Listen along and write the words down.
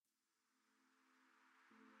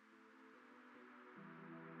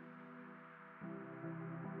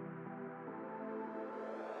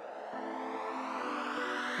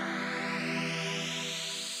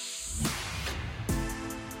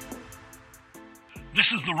This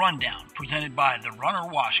is The Rundown, presented by The Runner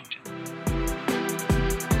Washington.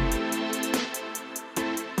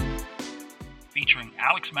 Featuring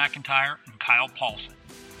Alex McIntyre and Kyle Paulson.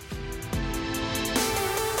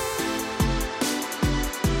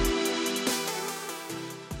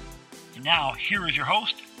 And now, here is your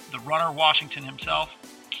host, The Runner Washington himself,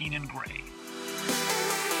 Keenan Gray.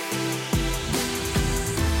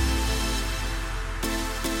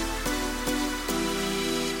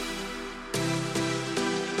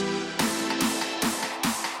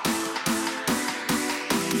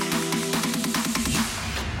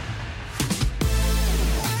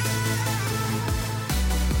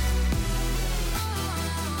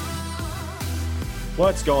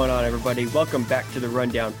 What's going on, everybody? Welcome back to The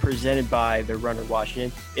Rundown, presented by The Runner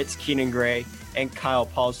Washington. It's Keenan Gray and Kyle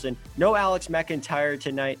Paulson. No Alex McIntyre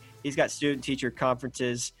tonight. He's got student-teacher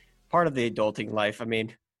conferences, part of the adulting life. I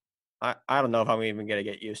mean, I don't know if I'm even going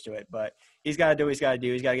to get used to it, but he's got to do what he's got to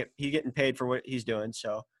do. He's getting paid for what he's doing,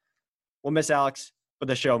 so we'll miss Alex, but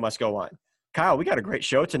the show must go on. Kyle, we got a great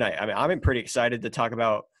show tonight. I mean, I'm pretty excited to talk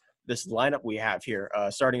about this lineup we have here,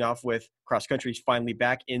 starting off with cross country's finally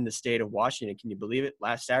back in the state of Washington. Can you believe it?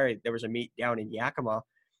 Last Saturday, there was a meet down in Yakima,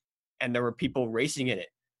 and there were people racing in it.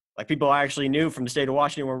 Like, people I actually knew from the state of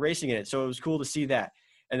Washington were racing in it. So it was cool to see that.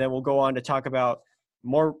 And then we'll go on to talk about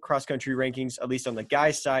more cross country rankings, at least on the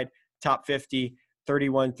guys' side, top 50,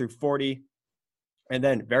 31 through 40. And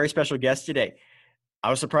then very special guest today.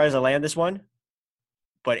 I was surprised I landed this one,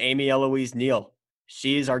 but Amy Eloise-Neale.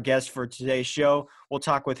 She is our guest for today's show. We'll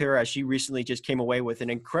talk with her as she recently just came away with an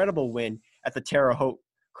incredible win at the Terre Haute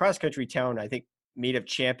Cross Country Town, I think, Meet of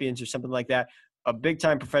Champions or something like that. A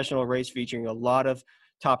big-time professional race featuring a lot of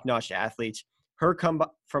top-notch athletes. Her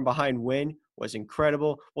come-from-behind win was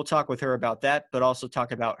incredible. We'll talk with her about that, but also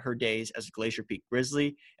talk about her days as a Glacier Peak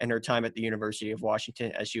Grizzly and her time at the University of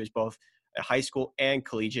Washington, as she was both a high school and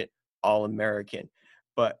collegiate All-American.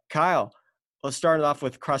 But Kyle, let's start off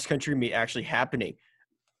with cross-country meet actually happening.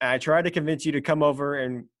 I tried to convince you to come over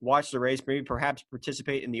and watch the race, maybe perhaps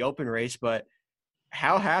participate in the open race, but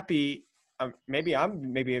how happy maybe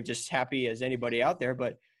I'm just happy as anybody out there,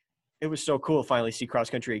 but it was so cool to finally see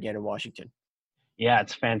cross-country again in Washington. Yeah,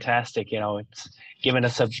 it's fantastic. You know, it's given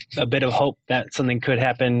us a bit of hope that something could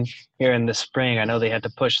happen here in the spring. I know they had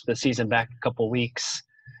to push the season back a couple weeks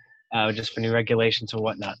just for new regulations or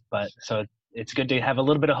whatnot, but so it's good to have a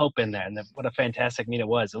little bit of hope in there. And what a fantastic meet it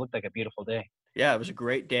was. It looked like a beautiful day. Yeah, it was a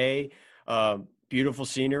great day. Beautiful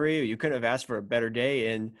scenery. You couldn't have asked for a better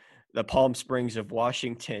day in the Palm Springs of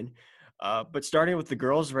Washington. But starting with the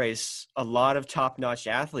girls' race, a lot of top-notch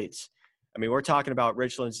athletes. I mean, we're talking about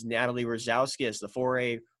Richland's Natalie Rosowskis, the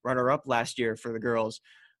 4A runner-up last year for the girls.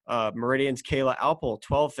 Meridian's Kayla Alpel,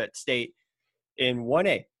 12th at state in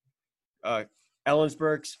 1A.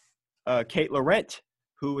 Ellensburg's Kate Laurent,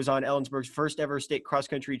 who was on Ellensburg's first ever state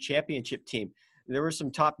cross-country championship team. There were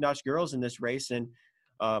some top-notch girls in this race, and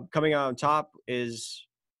coming out on top is,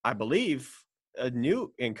 I believe, a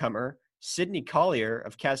new incomer, Sydney Collier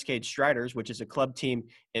of Cascade Striders, which is a club team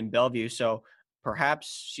in Bellevue. So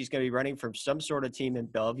perhaps she's going to be running from some sort of team in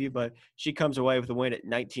Bellevue, but she comes away with a win at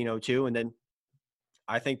 19:02. And then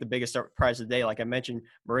I think the biggest surprise of the day, like I mentioned,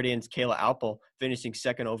 Meridian's Kayla Alpel finishing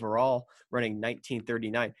second overall, running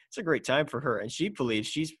 19:39. It's a great time for her, and she believes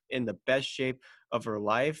she's in the best shape of her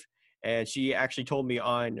life. And she actually told me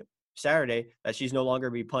on Saturday that she's no longer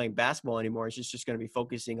be playing basketball anymore. She's just going to be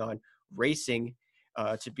focusing on racing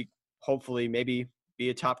to be hopefully maybe be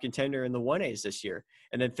a top contender in the 1As this year.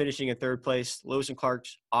 And then finishing in third place, Lewis and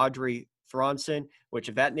Clark's Audrey Thronson, which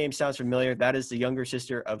if that name sounds familiar, that is the younger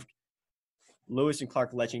sister of Lewis and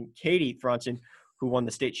Clark legend Katie Thronson, who won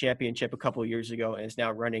the state championship a couple of years ago and is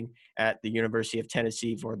now running at the University of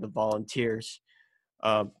Tennessee for the Volunteers.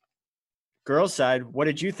 Girls' side, what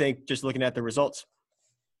did you think just looking at the results?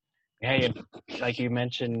 Hey, like you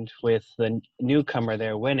mentioned with the newcomer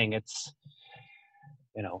there winning, it's,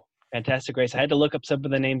 fantastic race. I had to look up some of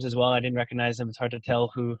the names as well. I didn't recognize them. It's hard to tell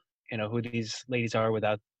who these ladies are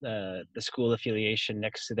without the school affiliation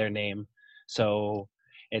next to their name. So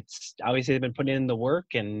it's obviously they've been putting in the work,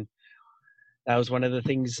 and that was one of the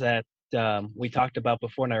things that we talked about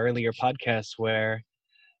before in our earlier podcast, where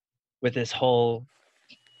with this whole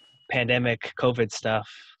pandemic COVID stuff,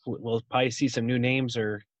 we'll probably see some new names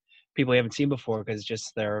or people we haven't seen before, because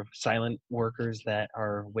just they're silent workers that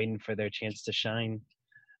are waiting for their chance to shine.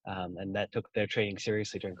 And that took their training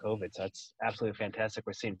seriously during COVID. So it's absolutely fantastic.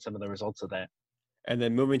 We're seeing some of the results of that. And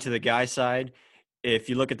then moving to the guy side, if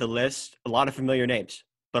you look at the list, a lot of familiar names,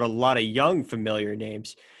 but a lot of young familiar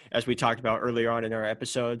names, as we talked about earlier on in our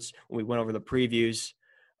episodes when we went over the previews.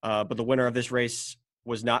 But the winner of this race,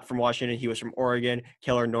 was not from Washington. He was from Oregon.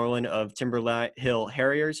 Keller Norland of Timberline Hill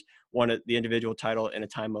Harriers won the individual title in a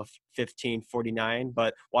time of 15:49.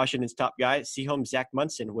 But Washington's top guy, Seaholm Zach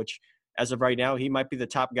Munson, which as of right now, he might be the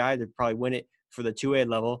top guy to probably win it for the 2A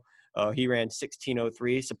level. He ran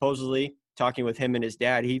 16:03. Supposedly, talking with him and his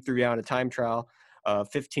dad, he threw down a time trial,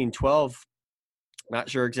 15:12. Not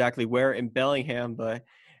sure exactly where in Bellingham, but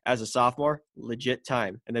as a sophomore, legit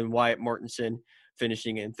time. And then Wyatt Mortensen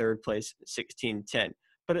finishing in third place, 16:10.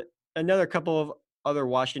 But another couple of other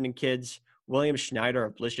Washington kids, William Schneider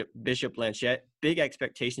of Bishop Blanchette, big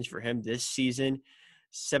expectations for him this season.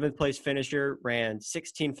 Seventh place finisher, ran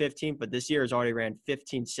 16:15, but this year has already ran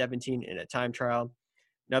 15:17 in a time trial.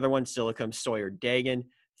 Another one, Silicum Sawyer Dagan,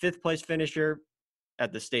 fifth place finisher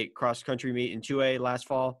at the state cross country meet in 2A last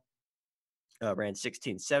fall, ran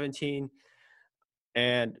 16:17.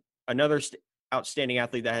 And another outstanding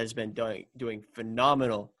athlete that has been doing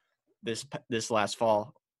phenomenal this last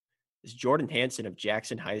fall is Jordan Hansen of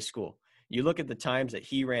Jackson High School. You look at the times that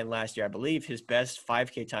he ran last year, I believe his best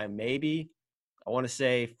 5K time, maybe, I want to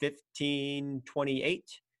say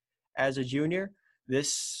 15:28 as a junior.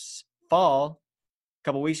 This fall, a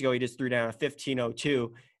couple weeks ago, he just threw down a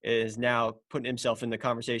 15:02, is now putting himself in the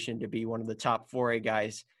conversation to be one of the top 4A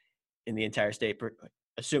guys in the entire state,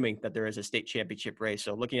 assuming that there is a state championship race.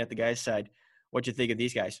 So looking at the guys' side, what do you think of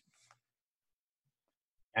these guys?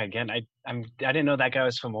 Again, I didn't know that guy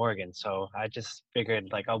was from Oregon, so I just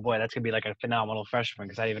figured like, oh boy, that's gonna be like a phenomenal freshman,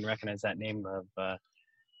 because I didn't even recognize that name of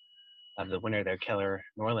the winner there, Keller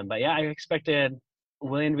Norland. But yeah, I expected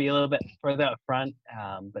William to be a little bit further up front,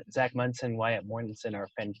 but Zach Munson, Wyatt Mortensen are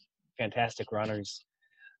fantastic runners.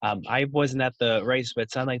 I wasn't at the race, but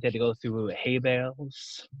it sounded like they had to go through hay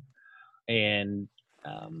bales and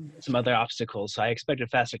some other obstacles. So I expected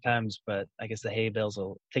faster times, but I guess the hay bales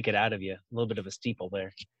will take it out of you. A little bit of a steeple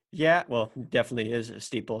there. Yeah, well, definitely is a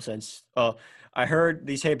steeple since I heard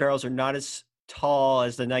these hay barrels are not as tall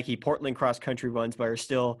as the Nike Portland cross country ones, but are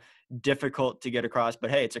still difficult to get across.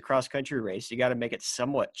 But hey, it's a cross country race. You got to make it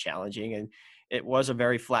somewhat challenging. And it was a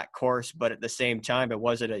very flat course, but at the same time, it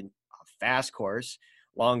wasn't a fast course,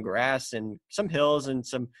 long grass and some hills and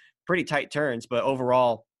some pretty tight turns. But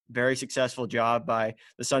overall, very successful job by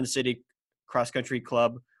the Sun City Cross Country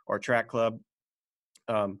Club or Track Club.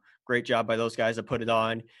 Great job by those guys that put it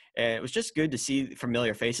on. And it was just good to see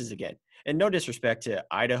familiar faces again. And no disrespect to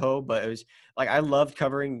Idaho, but it was like I loved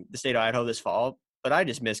covering the state of Idaho this fall, but I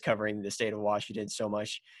just miss covering the state of Washington so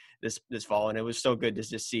much this fall. And it was so good to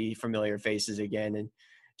just see familiar faces again and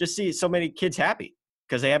just see so many kids happy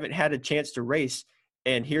because they haven't had a chance to race.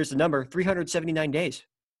 And here's the number, 379 days.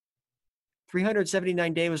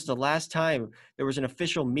 379 days was the last time there was an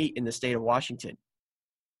official meet in the state of Washington.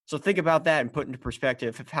 So think about that and put into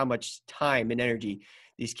perspective of how much time and energy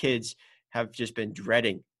these kids have just been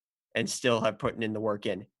dreading and still have putting in the work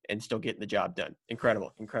in and still getting the job done.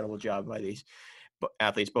 Incredible job by these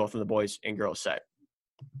athletes, both on the boys and girls side.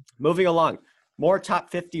 Moving along, more top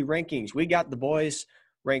 50 rankings. We got the boys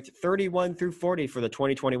ranked 31 through 40 for the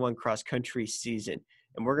 2021 cross country season.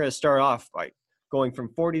 And we're going to start off by going from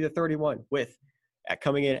 40 to 31 with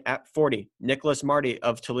coming in at 40, Nicholas Marty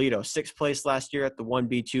of Toledo, sixth place last year at the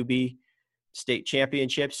 1B, 2B state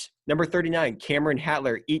championships. Number 39, Cameron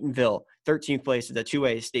Hattler, Eatonville, 13th place at the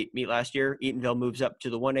 2A state meet last year. Eatonville moves up to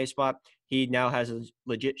the 1A spot. He now has a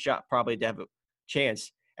legit shot probably to have a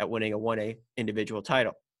chance at winning a 1A individual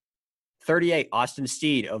title. 38, Austin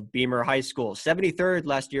Steed of Beamer High School, 73rd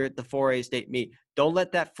last year at the 4A state meet. Don't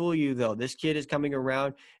let that fool you, though. This kid is coming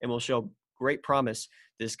around and will show great promise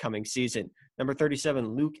this coming season. Number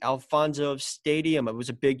 37, Luke Alfonso of Stadium. It was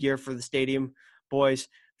a big year for the Stadium boys,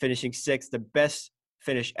 finishing sixth, the best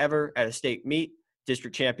finish ever at a state meet,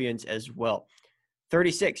 district champions as well.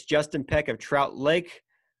 36, Justin Peck of Trout Lake.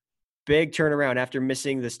 Big turnaround after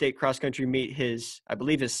missing the state cross-country meet I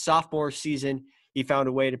believe his sophomore season. He found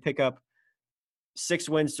a way to pick up 6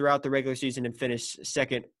 wins throughout the regular season and finish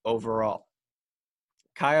second overall.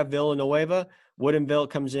 Kaya Villanueva, Woodinville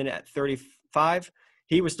comes in at 35.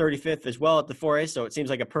 He was 35th as well at the 4A, so it seems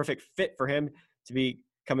like a perfect fit for him to be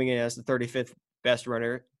coming in as the 35th best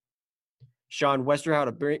runner. Sean Westerhout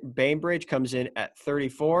of Bainbridge comes in at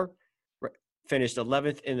 34, finished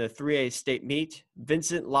 11th in the 3A state meet.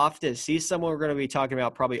 Vincent Loftus, he's someone we're going to be talking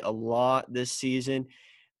about probably a lot this season.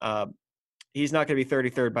 He's not going to be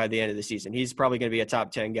 33rd by the end of the season. He's probably going to be a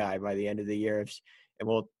top 10 guy by the end of the year,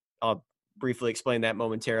 and I'll briefly explain that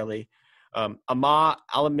momentarily. Ama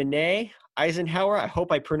Alamine Eisenhower, I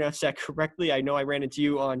hope I pronounced that correctly. I know I ran into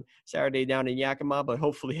you on Saturday down in Yakima, but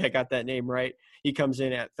hopefully I got that name right. He comes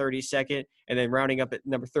in at 32nd, and then rounding up at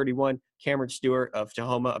number 31, Cameron Stewart of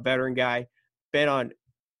Tahoma, a veteran guy, been on,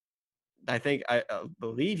 I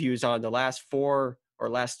believe he was on the last 4 or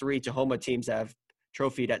last 3 Tahoma teams that have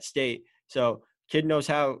trophied at state. So kid knows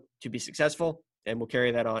how to be successful, and will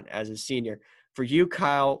carry that on as a senior. For you,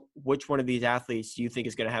 Kyle, which one of these athletes do you think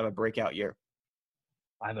is going to have a breakout year?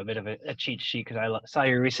 I have a bit of a cheat sheet because saw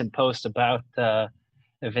your recent post about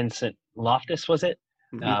Vincent Loftus, was it,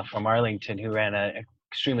 Mm-hmm. from Arlington, who ran a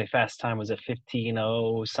extremely fast time. Was it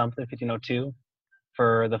 15:0 something, 15:02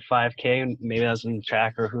 for the 5K? Maybe that was in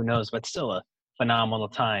track or who knows, but still a phenomenal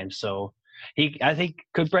time. So I think,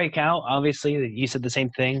 could break out. Obviously, you said the same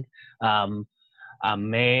thing. I'm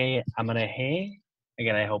gonna hey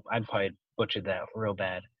again. I hope I probably butchered that real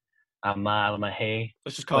bad. Hey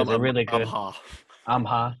Let's just call was a him really good. Amha.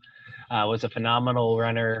 Amha was a phenomenal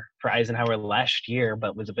runner for Eisenhower last year,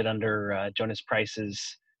 but was a bit under Jonas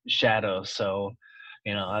Price's shadow. So,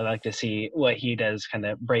 I like to see what he does, kind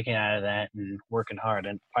of breaking out of that and working hard.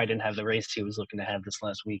 And probably didn't have the race he was looking to have this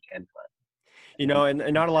last weekend, but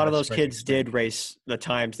And not a lot have of a those spring. kids did race the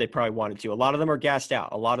times they probably wanted to. A lot of them are gassed out.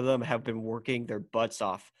 A lot of them have been working their butts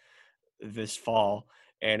off this fall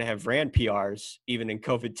and have ran PRs even in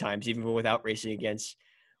COVID times, even without racing against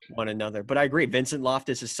one another. But I agree. Vincent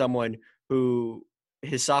Loftus is someone who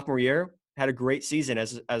his sophomore year had a great season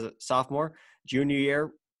as a sophomore. Junior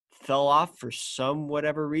year fell off for some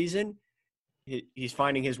whatever reason. He's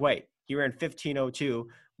finding his way. He ran 15:02,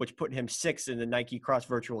 which put him 6th in the Nike Cross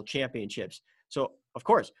Virtual Championships. So, of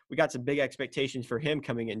course, we got some big expectations for him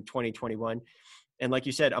coming in 2021. And like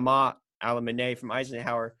you said, Ama Alamane from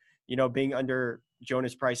Eisenhower, being under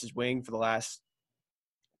Jonas Price's wing for the last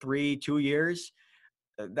 2 years,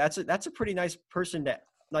 that's a pretty nice person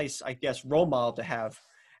I guess, role model to have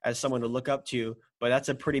as someone to look up to. But that's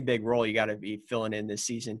a pretty big role you got to be filling in this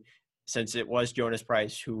season, since it was Jonas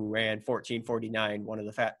Price who ran 14:49, one of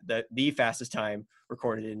the fastest time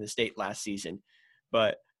recorded in the state last season.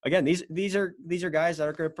 But again, these are guys that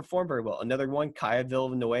are going to perform very well. Another one, Kaya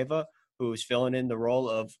Villanueva, who's filling in the role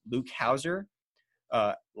of Luke Hauser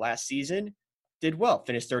last season, did well,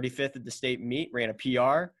 finished 35th at the state meet, ran a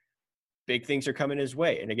PR. Big things are coming his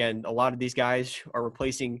way. And again, a lot of these guys are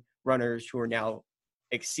replacing runners who are now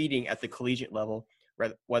exceeding at the collegiate level,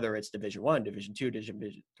 whether it's Division I, Division II,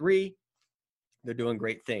 Division III. They're doing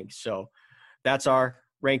great things. So that's our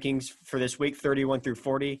rankings for this week, 31 through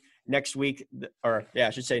 40. Next week,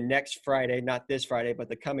 I should say next Friday, not this Friday, but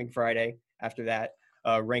the coming Friday after that,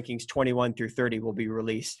 rankings 21 through 30 will be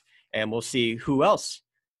released. And we'll see who else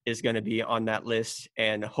is going to be on that list,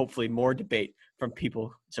 and hopefully more debate from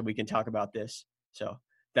people so we can talk about this. So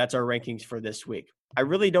that's our rankings for this week. I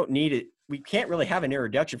really don't need it. We can't really have an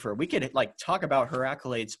introduction for her. We could talk about her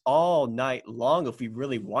accolades all night long if we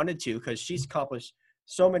really wanted to, because she's accomplished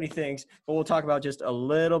so many things, but we'll talk about just a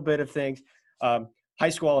little bit of things. High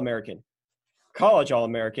school All-American, college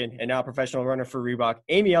All-American, and now professional runner for Reebok,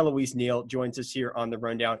 Amy Eloise-Neale joins us here on the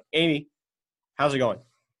Rundown. Amy, how's it going?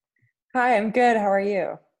 Hi, I'm good. How are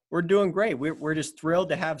you? We're doing great. We're just thrilled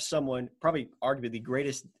to have someone, probably arguably the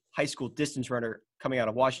greatest high school distance runner coming out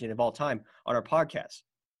of Washington of all time, on our podcast.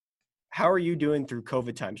 How are you doing through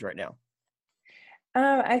COVID times right now?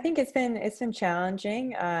 I think it's been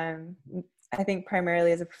challenging. I think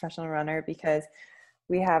primarily as a professional runner, because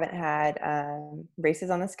we haven't had races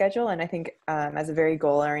on the schedule, and I think as a very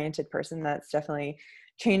goal-oriented person, that's definitely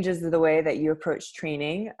changes the way that you approach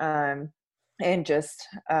training, and just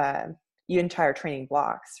your entire training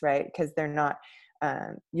blocks, right? Because they're not,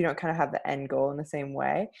 you don't kind of have the end goal in the same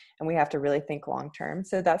way, and we have to really think long-term.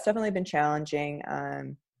 So that's definitely been challenging.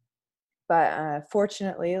 But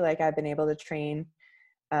fortunately, I've been able to train,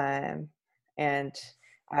 and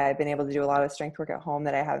I've been able to do a lot of strength work at home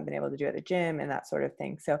that I haven't been able to do at the gym and that sort of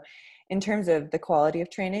thing. So in terms of the quality of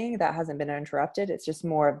training, that hasn't been interrupted. It's just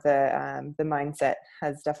more of the mindset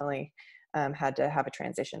has definitely had to have a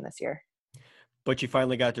transition this year. But you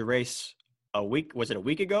finally got to race was it a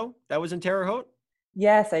week ago? That was in Terre Haute?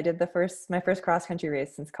 Yes, I did my first cross country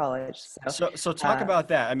race since college. So talk about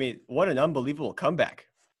that. I mean, what an unbelievable comeback.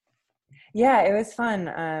 Yeah, it was fun.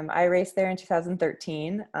 I raced there in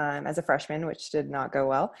 2013 as a freshman, which did not go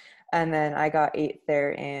well. And then I got 8th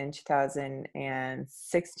there in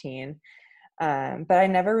 2016. But I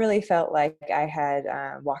never really felt like I had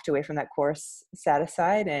walked away from that course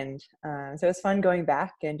satisfied. And so it was fun going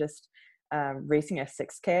back and just racing a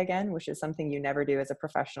 6K again, which is something you never do as a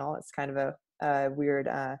professional. It's kind of a weird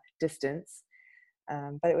distance.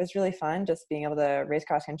 But it was really fun just being able to race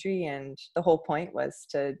cross country. And the whole point was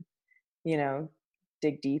to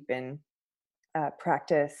dig deep and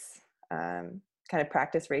practice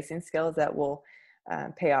racing skills that will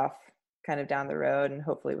pay off kind of down the road, and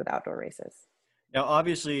hopefully with outdoor races. Now,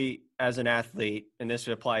 obviously, as an athlete, and this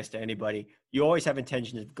applies to anybody, you always have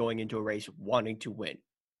intentions of going into a race wanting to win.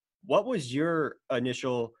 What was your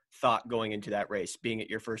initial thought going into that race, being at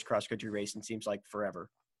your first cross country race and seems like forever?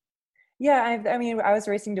 Yeah, I mean, I was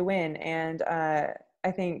racing to win, and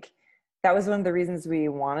I think that was one of the reasons we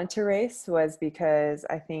wanted to race was because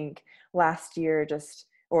I think last year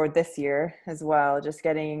or this year as well, just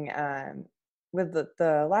getting with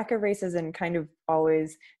the lack of races and kind of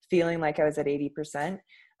always feeling like I was at 80%.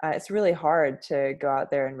 It's really hard to go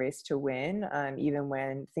out there and race to win, even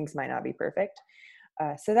when things might not be perfect.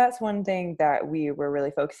 So that's one thing that we were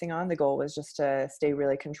really focusing on. The goal was just to stay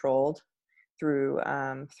really controlled through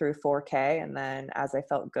 4K, and then as I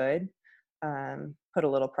felt good, put a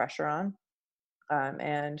little pressure on,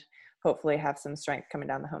 and hopefully have some strength coming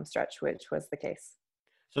down the home stretch, which was the case.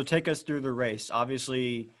 So take us through the race.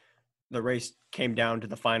 Obviously, the race came down to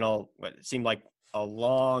the final, what it seemed like a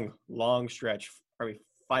long, long stretch, probably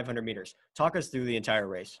 500 meters. Talk us through the entire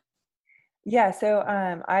race. Yeah, so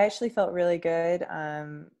I actually felt really good.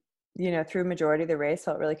 Through majority of the race,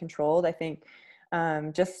 felt really controlled. I think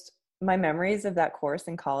just my memories of that course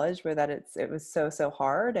in college were that it was so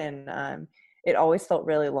hard, and it always felt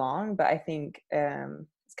really long. But I think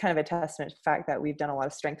it's kind of a testament to the fact that we've done a lot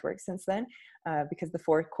of strength work since then, because the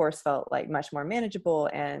fourth course felt like much more manageable,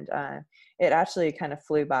 and it actually kind of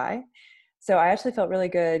flew by. So I actually felt really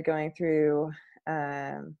good going through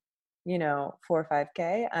 4 or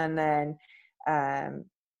 5K, and then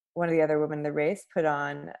one of the other women in the race put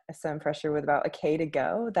on some pressure with about a K to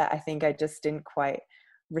go that I think I just didn't quite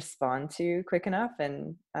respond to quick enough.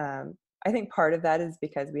 And I think part of that is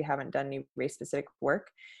because we haven't done any race specific work.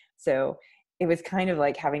 So it was kind of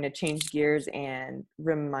like having to change gears and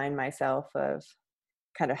remind myself of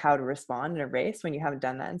kind of how to respond in a race when you haven't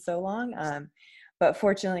done that in so long. But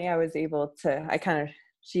fortunately I was able to,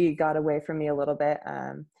 she got away from me a little bit,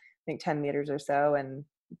 I think 10 meters or so.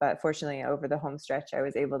 But fortunately over the home stretch, I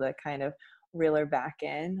was able to kind of reel her back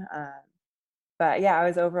in. But yeah, I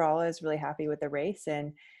was really happy with the race,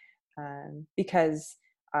 and because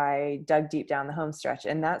I dug deep down the home stretch,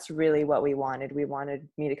 and that's really what we wanted. We wanted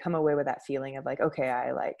me to come away with that feeling of like, okay,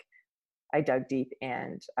 I dug deep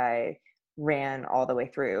and I ran all the way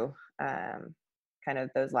through kind of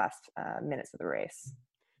those last minutes of the race.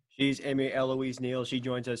 She's Amy Eloise-Neale. She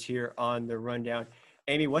joins us here on the rundown.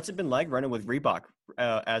 Amy, what's it been like running with Reebok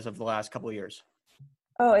as of the last couple of years?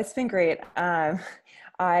 Oh, it's been great.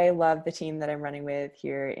 I love the team that I'm running with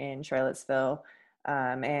here in Charlottesville,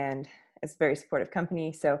 and it's a very supportive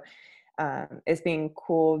company. So it's being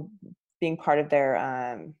cool being part of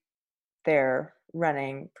their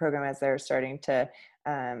running program as they're starting to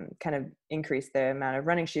kind of increase the amount of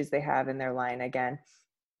running shoes they have in their line again.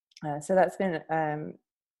 So that's been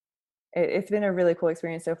it's been a really cool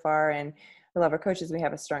experience so far, and I love our coaches. We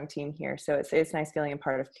have a strong team here, so it's nice feeling a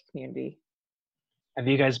part of the community. Have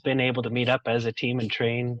you guys been able to meet up as a team and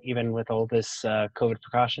train even with all this COVID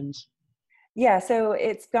precautions? Yeah, so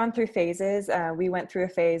it's gone through phases. We went through a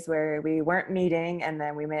phase where we weren't meeting, and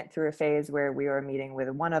then we went through a phase where we were meeting with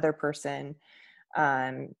one other person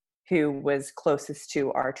who was closest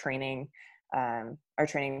to our training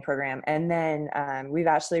program. And then we've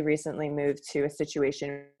actually recently moved to a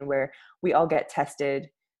situation where we all get tested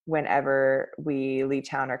whenever we leave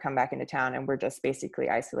town or come back into town, and we're just basically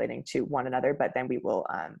isolating to one another, but then we will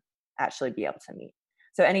actually be able to meet.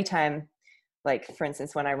 So anytime, like for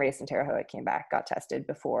instance, when I raced in Terre Haute, I came back, got tested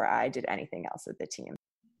before I did anything else with the team.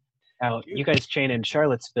 Now, you guys train in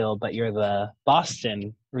Charlottesville, but you're the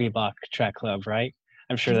Boston Reebok Track Club, right?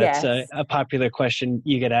 I'm sure that's Yes. a popular question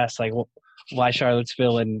you get asked, like, why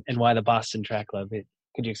Charlottesville and why the Boston Track Club?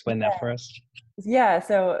 Could you explain that for us? Yeah,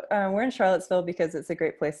 so we're in Charlottesville because it's a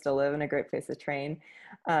great place to live and a great place to train.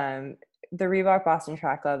 The Reebok Boston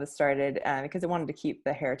Track Club was started because it wanted to keep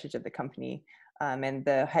the heritage of the company, and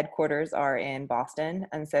the headquarters are in Boston,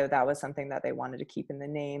 and so that was something that they wanted to keep in the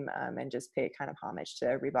name and just pay kind of homage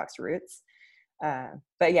to Reebok's roots.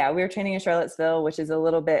 But yeah, we were training in Charlottesville, which is a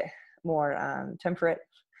little bit more temperate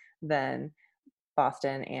than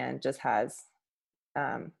Boston, and just has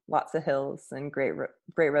lots of hills and great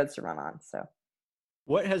roads to run on. So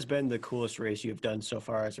What has been the coolest race you've done so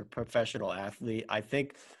far as a professional athlete? I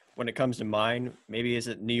think when it comes to mine, maybe is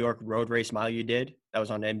it New York Road Race Mile you did? That was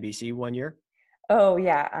on NBC one year. oh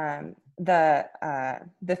yeah, the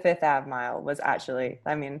Fifth Ave Mile was actually,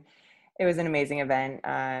 I mean, it was an amazing event,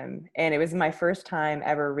 and it was my first time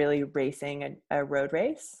ever really racing a road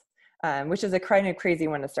race, which is a kind of crazy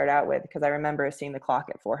one to start out with, because I remember seeing the clock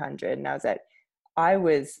at 400, and I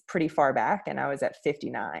was pretty far back, and I was at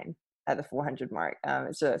 59 at the 400 mark.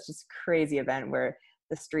 It's just a crazy event where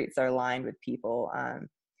the streets are lined with people.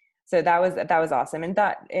 So that was awesome. And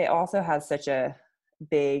that it also has such a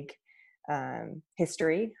big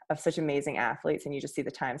history of such amazing athletes, and you just see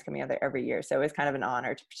the times coming out there every year. So it was kind of an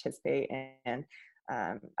honor to participate, and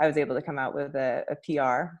I was able to come out with a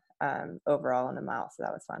PR overall in the mile. So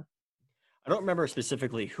that was fun. I don't remember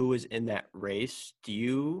specifically who was in that race. Do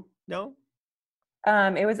you know?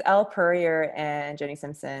 It was Elle Purrier and Jenny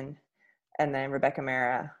Simpson, and then Rebecca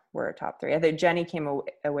Mara were top three. I think Jenny came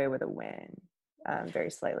away with a win, very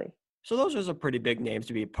slightly. So those are some pretty big names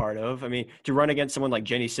to be a part of. I mean, to run against someone like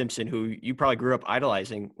Jenny Simpson, who you probably grew up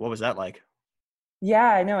idolizing, what was that like? Yeah,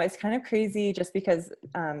 I know it's kind of crazy just because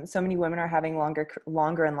so many women are having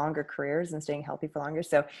longer and longer careers and staying healthy for longer.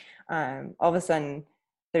 So all of a sudden,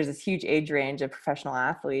 there's this huge age range of professional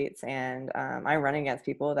athletes, and I'm running against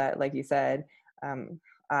people that, like you said,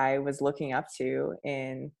 I was looking up to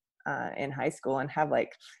in high school and have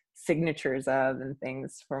like signatures of and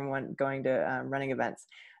things from going to running events.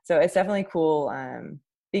 So it's definitely cool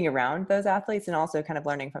being around those athletes and also kind of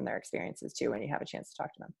learning from their experiences too when you have a chance to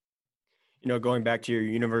talk to them. You know, going back to your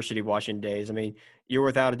University of Washington days, I mean, you're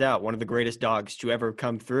without a doubt one of the greatest dogs to ever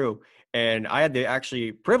come through. And I had the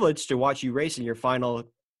actually privilege to watch you race in your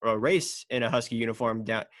final race in a Husky uniform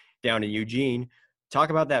down in Eugene. Talk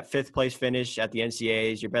about that fifth place finish at the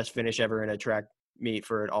NCAAs, your best finish ever in a track meet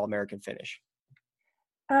for an All-American finish.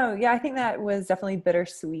 Oh yeah, I think that was definitely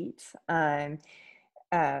bittersweet.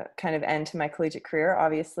 Kind of end to my collegiate career.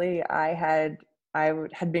 Obviously, I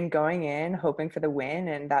had been going in hoping for the win,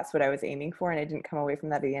 and that's what I was aiming for, and I didn't come away from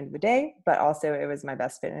that at the end of the day, but also it was my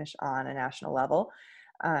best finish on a national level.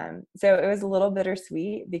 So it was a little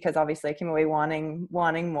bittersweet because obviously I came away wanting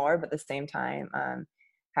more, but at the same time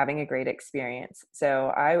having a great experience.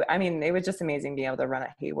 So I mean, it was just amazing being able to run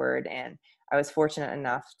at Hayward, and I was fortunate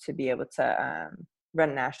enough to be able to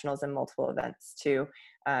run nationals in multiple events too,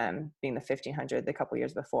 being the 1500 the couple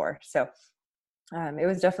years before. So it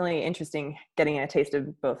was definitely interesting getting a taste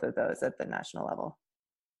of both of those at the national level.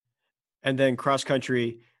 And then cross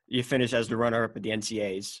country, you finished as the runner-up at the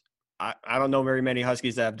NCAAs. I don't know very many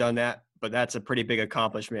Huskies that have done that, but that's a pretty big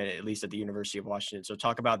accomplishment, at least at the University of Washington. So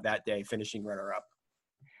talk about that day, finishing runner-up.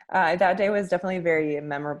 That day was definitely very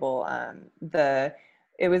memorable.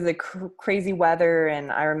 It was a crazy weather, and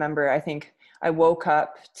I remember I think I woke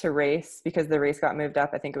up to race because the race got moved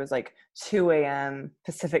up. I think it was like 2 a.m.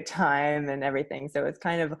 Pacific time and everything. So it's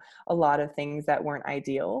kind of a lot of things that weren't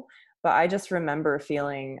ideal. But I just remember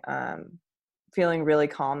feeling really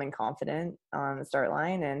calm and confident on the start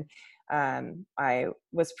line. And I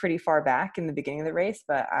was pretty far back in the beginning of the race,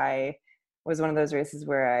 but I was one of those races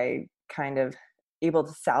where I kind of able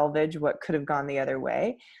to salvage what could have gone the other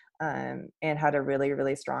way. And had a really,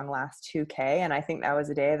 really strong last 2K. And I think that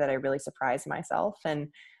was a day that I really surprised myself and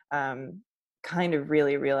kind of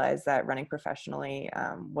really realized that running professionally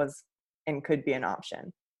was and could be an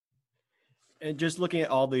option. And just looking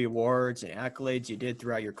at all the awards and accolades you did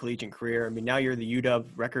throughout your collegiate career, I mean, now you're the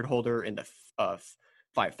UW record holder in the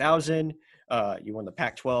 5,000. You won the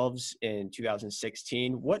Pac-12s in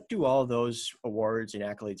 2016. What do all those awards and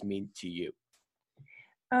accolades mean to you?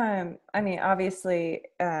 I mean, obviously,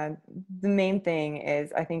 the main thing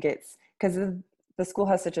is I think it's because the school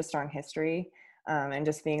has such a strong history, and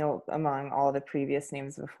just being among all the previous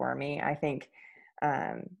names before me, I think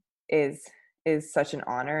is such an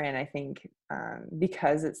honor. And I think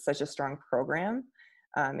because it's such a strong program,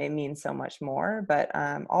 it means so much more. But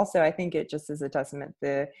also, I think it just is a testament to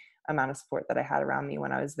the amount of support that I had around me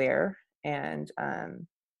when I was there, and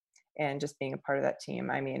just being a part of that team.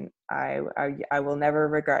 I mean, I will never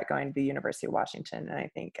regret going to the University of Washington. And I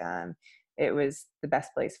think it was the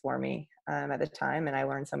best place for me at the time. And I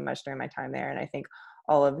learned so much during my time there. And I think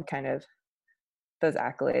all of kind of those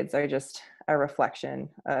accolades are just a reflection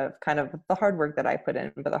of kind of the hard work that I put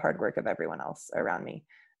in, but the hard work of everyone else around me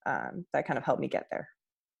that kind of helped me get there.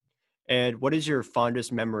 And what is your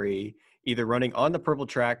fondest memory, either running on the purple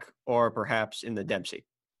track or perhaps in the Dempsey?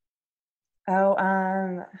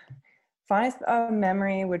 Fondest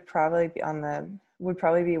memory would probably be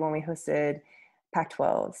when we hosted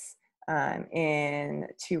Pac-12s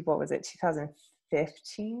what was it,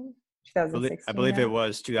 2015, 2016? I believe it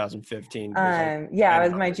was 2015. Yeah, it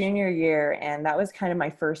was my junior year, and that was kind of my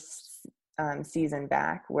first season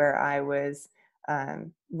back where I was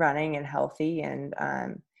running and healthy, and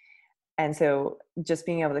so just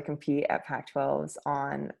being able to compete at Pac-12s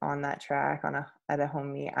on that track at a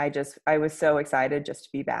home meet, I was so excited just to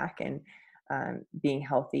be back and being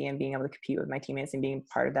healthy and being able to compete with my teammates and being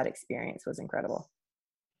part of that experience was incredible.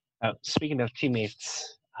 Speaking of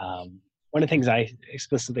teammates, one of the things I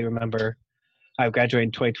explicitly remember I graduated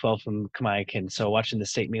in 2012 from Kamaikan, so watching the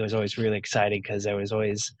state meet was always really exciting because there was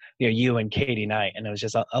always, you and Katie Knight, and it was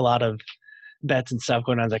just a lot of bets and stuff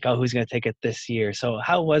going on. Like, oh, who's going to take it this year? So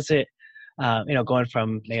how was it, going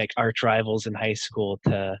from like arch rivals in high school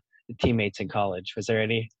to teammates in college? Was there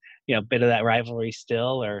any, bit of that rivalry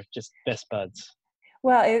still, or just best buds?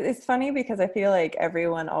 Well, it's funny because I feel like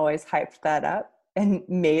everyone always hyped that up and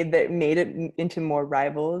made it into more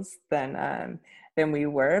rivals than we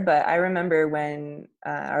were. But I remember when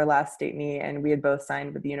our last state meet and we had both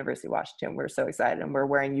signed with the University of Washington. We were so excited, and we're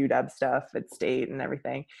wearing UW stuff at state and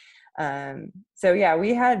everything. So yeah,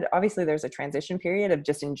 we had, obviously there's a transition period of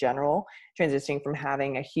just in general transitioning from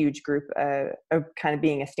having a huge group of kind of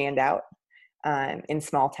being a standout in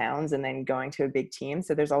small towns and then going to a big team.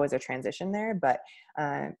 So there's always a transition there. But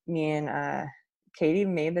me and Katie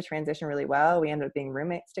made the transition really well. We ended up being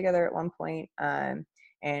roommates together at one point,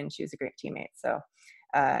 and she was a great teammate. So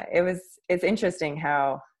it's interesting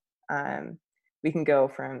how we can go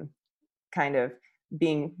from kind of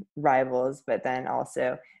being rivals, but then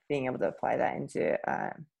also being able to apply that into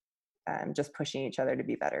just pushing each other to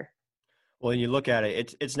be better. Well, when you look at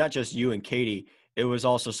it, it's not just you and Katie. It was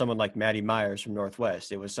also someone like Maddie Myers from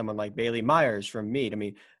Northwest. It was someone like Bailey Myers from Meade. I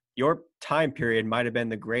mean, your time period might have been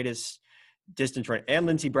the greatest distance run, and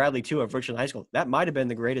Lindsey Bradley too of Richland High School. That might have been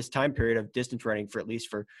the greatest time period of distance running for at least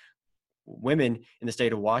for women in the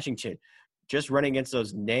state of Washington. Just running against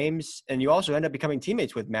those names, and you also end up becoming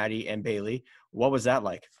teammates with Maddie and Bailey. What was that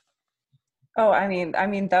like? Oh, I mean,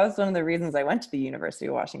 that was one of the reasons I went to the University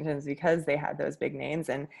of Washington, is because they had those big names,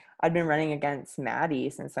 and I'd been running against Maddie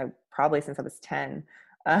since I was 10.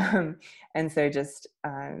 And so just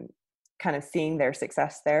kind of seeing their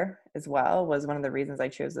success there as well was one of the reasons I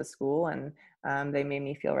chose the school, and they made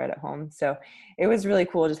me feel right at home. So it was really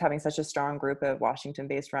cool just having such a strong group of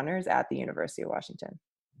Washington-based runners at the University of Washington.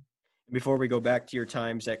 Before we go back to your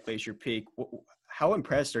times at Glacier Peak, how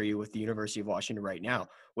impressed are you with the University of Washington right now,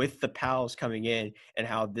 with the PALs coming in, and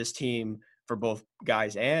how this team for both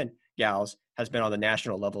guys and gals has been on the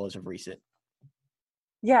national level as of recent?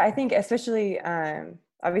 Yeah, I think especially,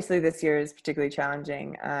 obviously this year is particularly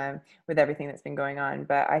challenging with everything that's been going on,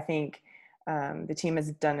 but I think the team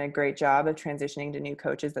has done a great job of transitioning to new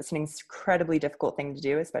coaches. That's an incredibly difficult thing to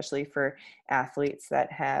do, especially for athletes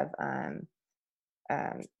that have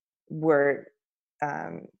were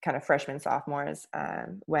kind of freshmen, sophomores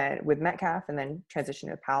with Metcalf, and then transition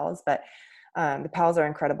to PALs. But the PALs are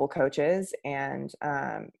incredible coaches, and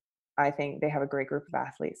I think they have a great group of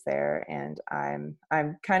athletes there. And I'm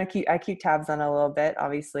kind of I keep tabs on it a little bit.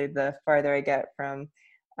 Obviously, the farther I get from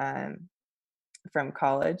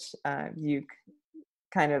college, you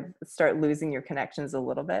kind of start losing your connections a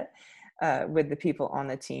little bit with the people on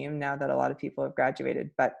the team now that a lot of people have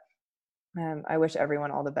graduated. But I wish everyone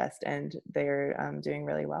all the best, and they're doing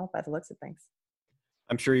really well by the looks of things.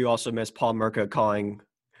 I'm sure you also miss Paul Merca calling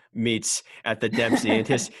meets at the Dempsey, and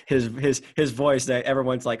his voice that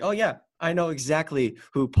everyone's like, oh yeah, I know exactly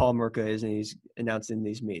who Paul Merca is, and he's announcing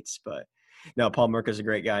these meets. But no, Paul Merca is a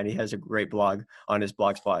great guy, and he has a great blog on his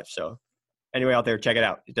Blogspot. So anyway, out there, check it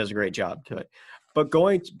out. He does a great job to it. But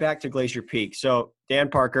going back to Glacier Peak, so Dan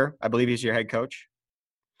Parker, I believe he's your head coach.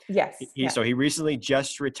 Yes. So he recently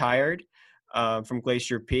just retired from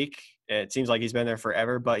Glacier Peak. It seems like he's been there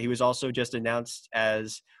forever, but he was also just announced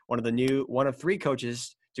as one of 3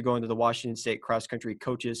 coaches to go into the Washington State Cross Country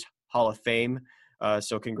Coaches Hall of Fame.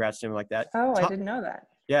 So congrats to him like that. Oh, I didn't know that.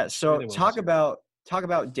 Yeah. So really talk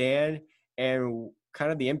about Dan and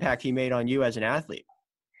kind of the impact he made on you as an athlete.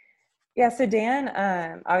 Yeah. So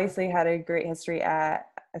Dan obviously had a great history at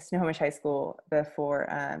Snohomish High School before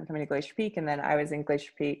coming to Glacier Peak. And then I was in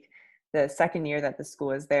Glacier Peak the second year that the school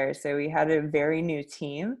was there. So we had a very new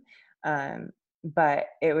team, but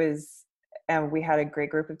it was, and we had a great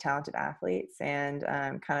group of talented athletes, and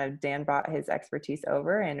kind of Dan brought his expertise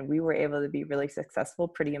over, and we were able to be really successful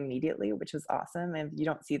pretty immediately, which was awesome. And you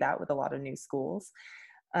don't see that with a lot of new schools.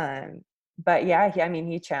 But yeah,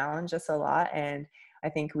 he challenged us a lot, and I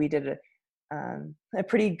think we did a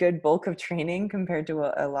pretty good bulk of training compared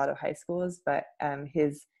to a lot of high schools. But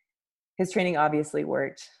his training obviously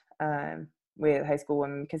worked with high school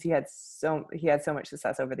women because he had so much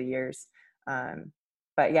success over the years.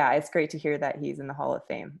 But yeah, it's great to hear that he's in the Hall of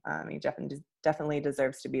Fame. He definitely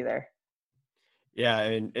deserves to be there. Yeah,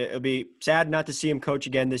 and it'll be sad not to see him coach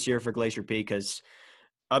again this year for Glacier Peak, because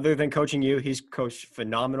other than coaching you, he's coached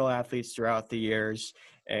phenomenal athletes throughout the years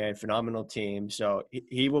and phenomenal teams. So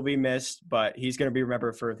he will be missed, but he's going to be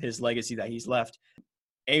remembered for his legacy that he's left.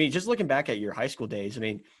 Amy, just looking back at your high school days, I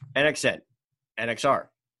mean, NXN, NXR,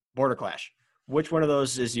 Border Clash, which one of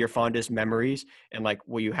those is your fondest memories, and like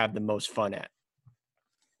will you have the most fun at?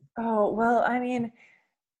 Oh, well, I mean,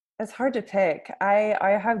 it's hard to pick.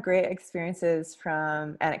 I have great experiences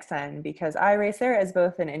from NXN because I race there as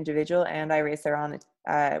both an individual and I race there on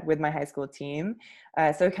with my high school team.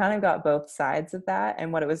 So I kind of got both sides of that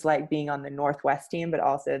and what it was like being on the Northwest team, but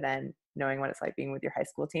also then knowing what it's like being with your high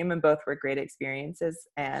school team. And both were great experiences,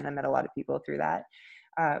 and I met a lot of people through that.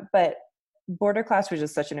 But Border Clash was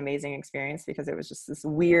just such an amazing experience because it was just this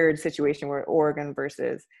weird situation where Oregon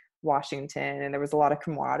versus Washington, and there was a lot of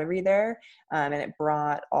camaraderie there, and it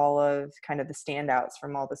brought all of kind of the standouts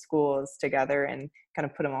from all the schools together and kind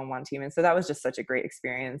of put them on one team. And so that was just such a great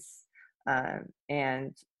experience,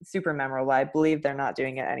 and super memorable. I believe they're not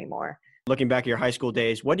doing it anymore. Looking back at your high school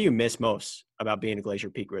days, what do you miss most about being a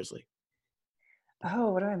Glacier Peak Grizzly?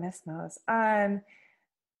 Oh, what do I miss most? I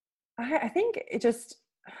think it just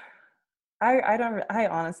I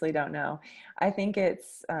honestly don't know. I think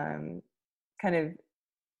it's kind of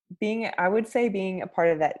I would say being a part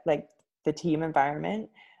of that, like the team environment.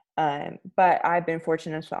 But I've been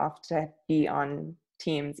fortunate enough to be on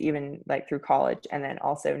teams even like through college. And then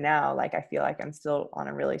also now, like, I feel like I'm still on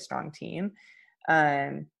a really strong team.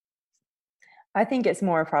 Um, I think it's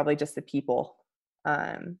more probably just the people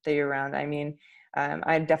that you're around. I mean,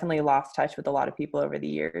 I definitely lost touch with a lot of people over the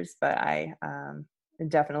years, but I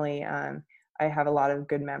definitely, I have a lot of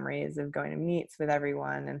good memories of going to meets with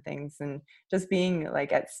everyone and things, and just being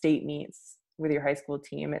like at state meets with your high school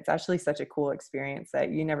team. It's actually such a cool experience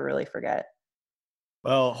that you never really forget.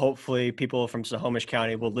 Well, hopefully people from Snohomish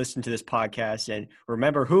County will listen to this podcast and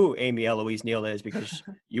remember who Amy Eloise-Neale is, because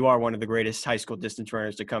you are one of the greatest high school distance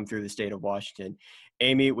runners to come through the state of Washington.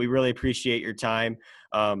 Amy, we really appreciate your time.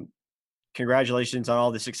 Congratulations on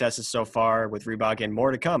all the successes so far with Reebok, and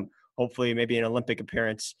more to come. Hopefully maybe an Olympic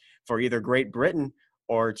appearance for either Great Britain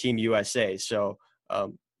or Team USA. So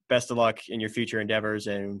best of luck in your future endeavors,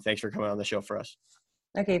 and thanks for coming on the show for us.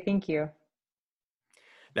 Okay, thank you.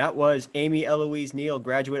 That was Amy Eloise-Neale,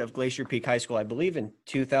 graduate of Glacier Peak High School, I believe in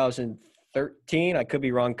 2013. I could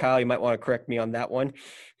be wrong, Kyle. You might want to correct me on that one.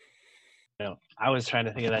 No, I was trying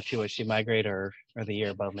to think of that too. Was she my grade or the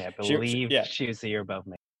year above me? I believe she was the year above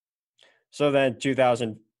me. So then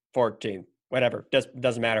 2014, whatever,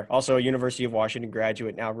 doesn't matter. Also a University of Washington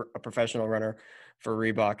graduate, now a professional runner for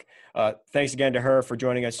Reebok. Thanks again to her for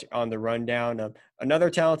joining us on the rundown. Another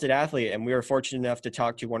talented athlete, and we were fortunate enough to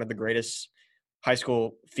talk to one of the greatest high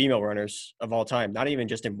school female runners of all time, not even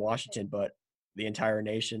just in Washington, but the entire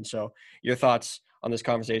nation. So your thoughts on this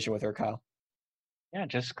conversation with her, Kyle? Yeah,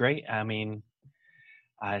 just great. I mean,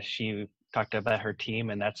 she talked about her team,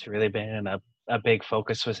 and that's really been a big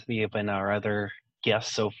focus with even our other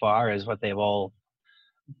guests so far, is the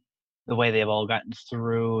way they've all gotten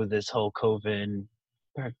through this whole COVID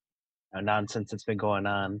nonsense that's been going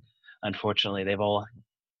on. Unfortunately, they've all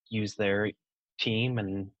used their team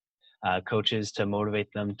and coaches to motivate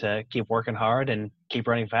them to keep working hard and keep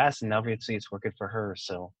running fast, and obviously it's working for her,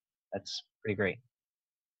 so that's pretty great.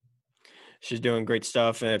 She's doing great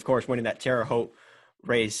stuff, and of course winning that Terre Haute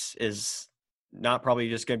race is not probably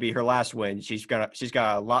just going to be her last win. She's got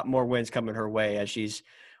a lot more wins coming her way, as she's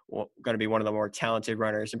going to be one of the more talented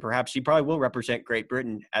runners, and perhaps she probably will represent Great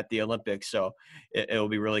Britain at the Olympics, so it will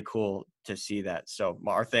be really cool to see that. So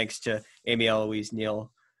our thanks to Amy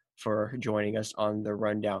Eloise-Neale for joining us on the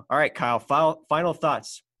rundown. All right, Kyle, final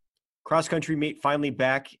thoughts. Cross-country meet finally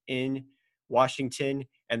back in Washington,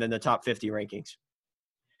 and then the top 50 rankings.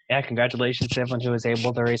 Yeah, congratulations to everyone who was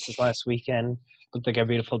able to race this last weekend. Looked like a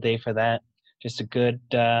beautiful day for that. Just a good,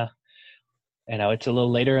 it's a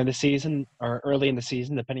little later in the season or early in the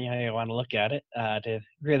season, depending on how you want to look at it, to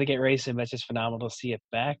really get racing. That's just phenomenal to see it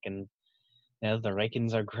back. And, the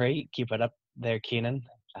rankings are great. Keep it up there, Keenan.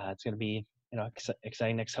 It's going to be,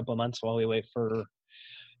 exciting next couple of months while we wait for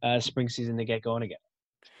spring season to get going again.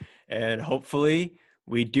 And hopefully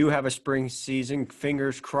we do have a spring season,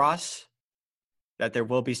 fingers crossed, that there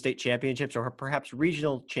will be state championships or perhaps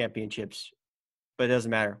regional championships, but it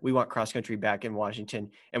doesn't matter. We want cross country back in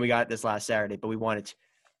Washington, and we got it this last Saturday, but we want it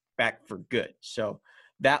back for good. So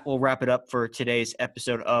that will wrap it up for today's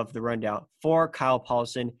episode of The Rundown. For Kyle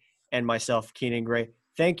Paulson and myself, Keenan Gray,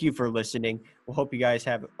 thank you for listening. We'll hope you guys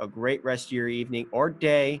have a great rest of your evening or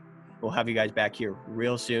day. We'll have you guys back here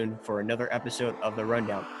real soon for another episode of The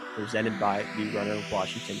Rundown, presented by the Runner of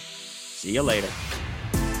Washington. See you later.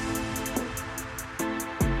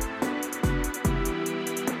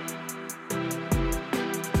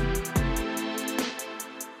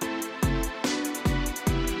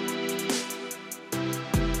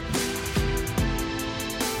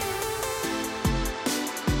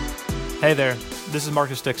 Hey there, this is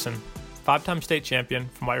Marcus Dixon, 5-time state champion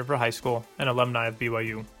from White River High School and alumni of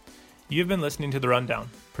BYU. You've been listening to The Rundown,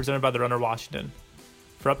 presented by the Runner Washington.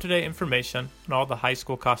 For up-to-date information on all the high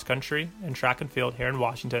school cross-country and track and field here in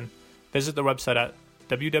Washington, visit their website at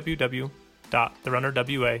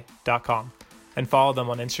www.therunnerwa.com and follow them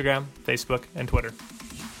on Instagram, Facebook, and Twitter.